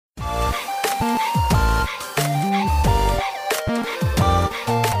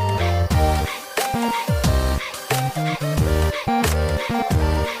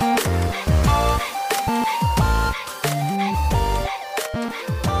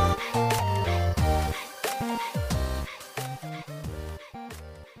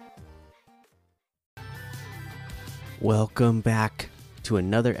Welcome back to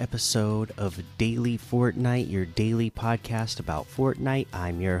another episode of Daily Fortnite, your daily podcast about Fortnite.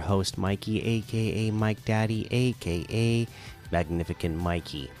 I'm your host, Mikey, aka Mike Daddy, aka Magnificent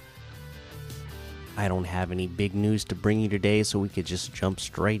Mikey. I don't have any big news to bring you today, so we could just jump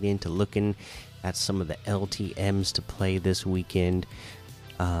straight into looking at some of the LTMs to play this weekend.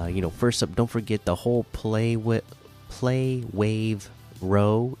 First up, don't forget the whole Play Wave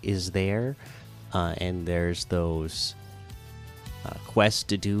row is there. And there's those quests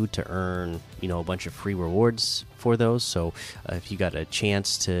to do to earn, a bunch of free rewards for those. So if you got a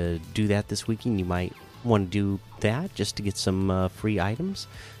chance to do that this weekend, you might want to do that just to get some free items.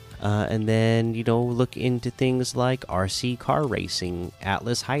 And then, look into things like RC Car Racing,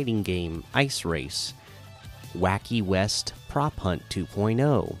 Atlas Hiding Game, Ice Race, Wacky West Prop Hunt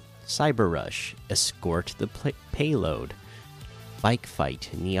 2.0, Cyber Rush, Escort the Payload, Bike Fight,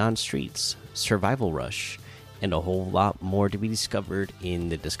 Neon Streets, Survival Rush, and a whole lot more to be discovered in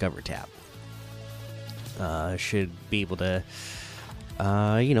the Discover tab. Should be able to,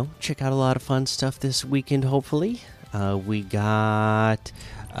 check out a lot of fun stuff this weekend, hopefully. We got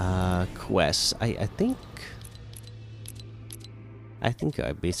quests. I think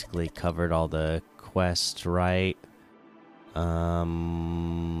I basically covered all the quests, right?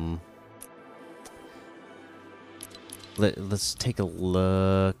 Let's take a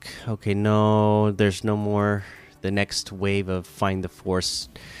look. Okay, no, there's no more. The next wave of Find the Force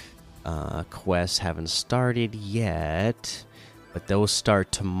quests haven't started yet, but those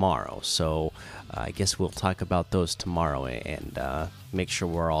start tomorrow. So I guess we'll talk about those tomorrow and make sure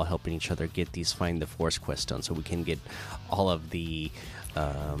we're all helping each other get these Find the Force quests done, so we can get all of the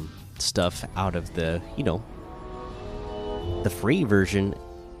stuff out of the the free version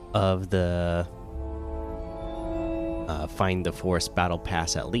of the Find the Force Battle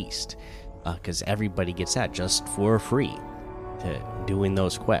Pass, at least, because everybody gets that just for free to doing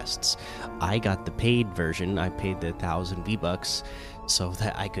those quests. I got the paid version. I paid the 1,000 V-Bucks so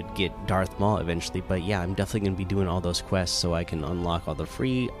that I could get Darth Maul eventually. But yeah, I'm definitely gonna be doing all those quests so I can unlock all the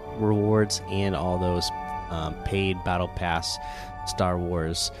free rewards and all those paid Battle Pass Star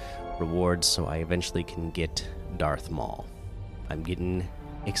Wars rewards, so I eventually can get Darth Maul. I'm getting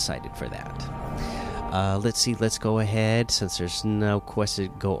excited for that. Let's see, let's go ahead, since there's no quest to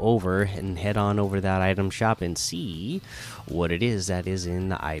go over, and head on over to that item shop and see what it is that is in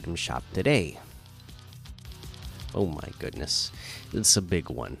the item shop today. Oh my goodness, it's a big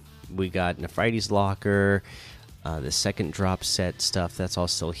one. We got Nephrites Locker, the second drop set stuff, that's all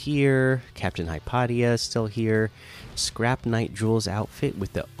still here. Captain Hypatia is still here. Scrap Knight Jewels outfit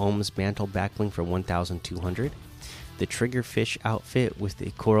with the Ohms Mantle backbling for 1,200. The Triggerfish outfit with the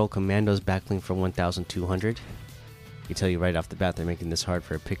Coral Commandos backbling for 1,200. I tell you right off the bat, they're making this hard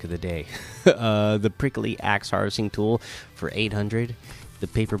for a pick of the day. The Prickly Axe Harvesting Tool for 800. The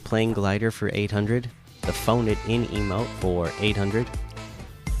Paper Plane Glider for 800. The Phone It In emote for 800.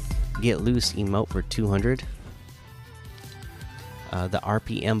 Get Loose emote for 200. The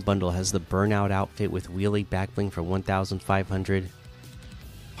RPM bundle has the Burnout outfit with Wheelie backbling for 1,500.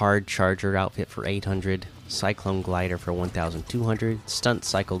 Hard Charger outfit for 800. Cyclone Glider for 1,200. Stunt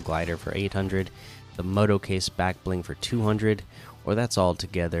Cycle Glider for 800. The Moto Case back bling for 200. Or that's all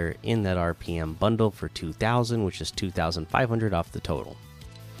together in that RPM bundle for 2,000, which is 2,500 off the total.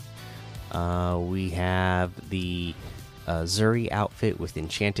 We have the Zuri outfit with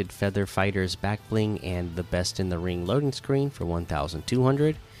Enchanted Feather Fighters back bling and the Best in the Ring loading screen for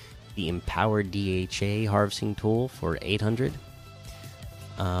 1,200. The Empowered DHA harvesting tool for 800.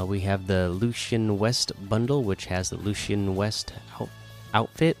 We have the Lucian West bundle, which has the Lucian West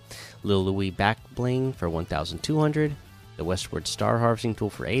outfit, Lil Louis back bling for 1,200, the Westward Star harvesting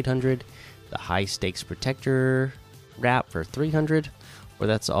tool for 800, the High Stakes Protector wrap for 300, or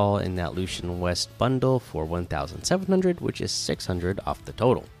that's all in that Lucian West bundle for 1,700, which is 600 off the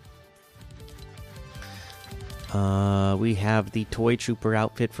total. We have the Toy Trooper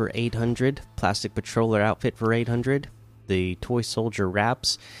outfit for 800, Plastic Patroller outfit for 800. The Toy Soldier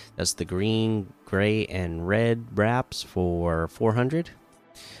wraps, that's the green, gray, and red wraps for 400.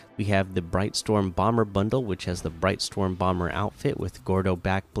 We have the Bright Storm Bomber bundle, which has the Bright Storm Bomber outfit with Gordo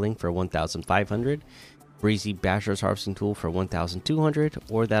back bling for 1,500. Breezy Basher's harvesting tool for 1,200,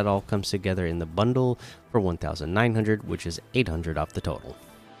 or that all comes together in the bundle for 1,900, which is 800 off the total.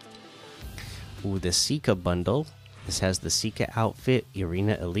 Ooh, the Sika bundle. This has the Sika outfit,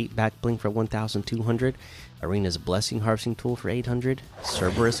 Arena Elite back bling for 1,200, Arena's Blessing harvesting tool for 800,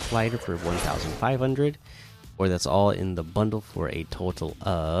 Cerberus glider for 1,500, or that's all in the bundle for a total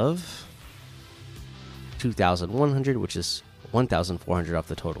of 2,100, which is 1,400 off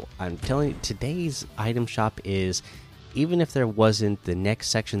the total. I'm telling you, today's item shop is even if there wasn't the next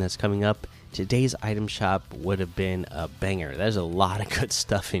section that's coming up, today's item shop would have been a banger. There's a lot of good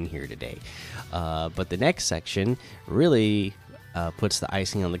stuff in here today. But the next section really puts the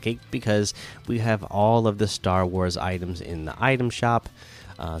icing on the cake because we have all of the Star Wars items in the item shop.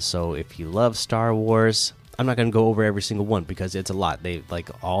 So if you love Star Wars, I'm not going to go over every single one because it's a lot. They like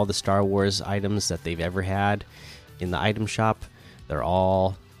all the Star Wars items that they've ever had in the item shop. They're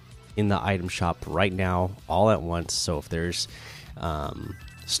all in the item shop right now, all at once. So if there's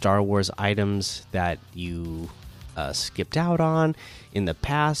Star Wars items that you skipped out on in the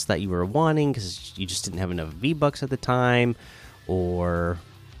past that you were wanting because you just didn't have enough V-Bucks at the time, or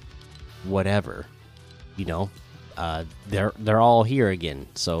whatever, they're all here again.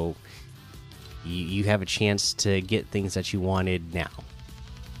 So you have a chance to get things that you wanted now.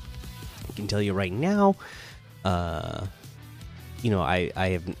 I can tell you right now, I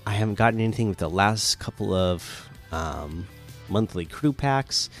haven't gotten anything with the last couple of monthly crew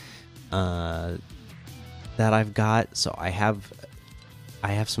packs that I've got. So I have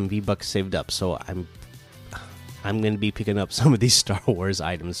some V-Bucks saved up. So I'm going to be picking up some of these Star Wars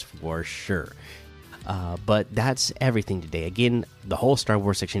items for sure. But that's everything today. Again, the whole Star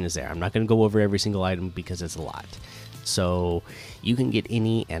Wars section is there. I'm not going to go over every single item because it's a lot. So you can get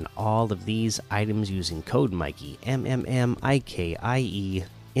any and all of these items using code Mikey, MMMIKIE,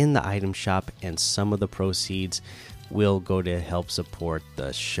 in the item shop, and some of the proceeds will go to help support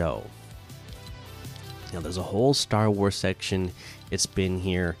the show. Now, there's a whole Star Wars section. It's been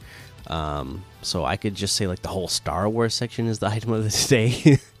here. So I could just say like the whole Star Wars section is the item of the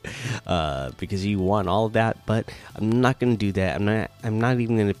day because you want all of that, but I'm not going to do that. I'm not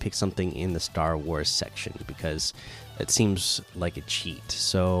even going to pick something in the Star Wars section because it seems like a cheat.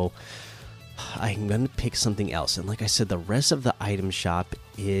 So I'm going to pick something else. And like I said, the rest of the item shop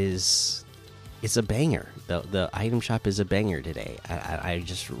it's a banger. The item shop is a banger today.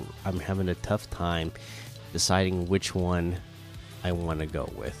 I'm having a tough time deciding which one I want to go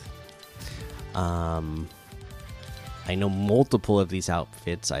with. I know multiple of these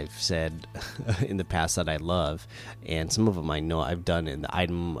outfits I've said in the past that I love, and some of them I know I've done in the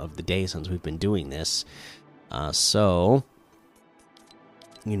item of the day since we've been doing this. So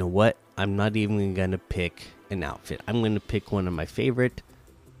you know what? I'm not even gonna pick an outfit. I'm gonna pick one of my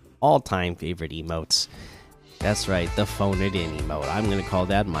all-time favorite emotes. That's right, the phone it in emote. I'm gonna call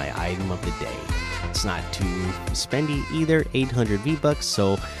that my item of the day. It's not too spendy either, 800 V-Bucks.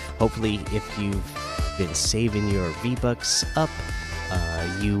 So hopefully, if you've been saving your V-Bucks up,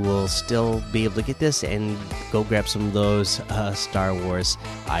 you will still be able to get this and go grab some of those Star Wars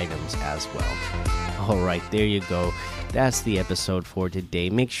items as well. All right, there you go. That's the episode for today.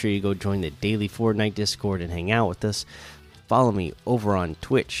 Make sure you go join the daily Fortnite Discord and hang out with us. Follow me over on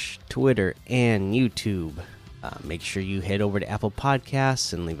Twitch, Twitter, and YouTube. Make sure you head over to Apple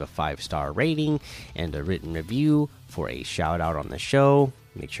Podcasts and leave a 5-star rating and a written review for a shout out on the show.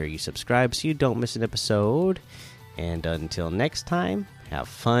 Make sure you subscribe so you don't miss an episode. And until next time, have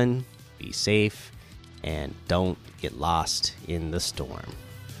fun, be safe, and don't get lost in the storm.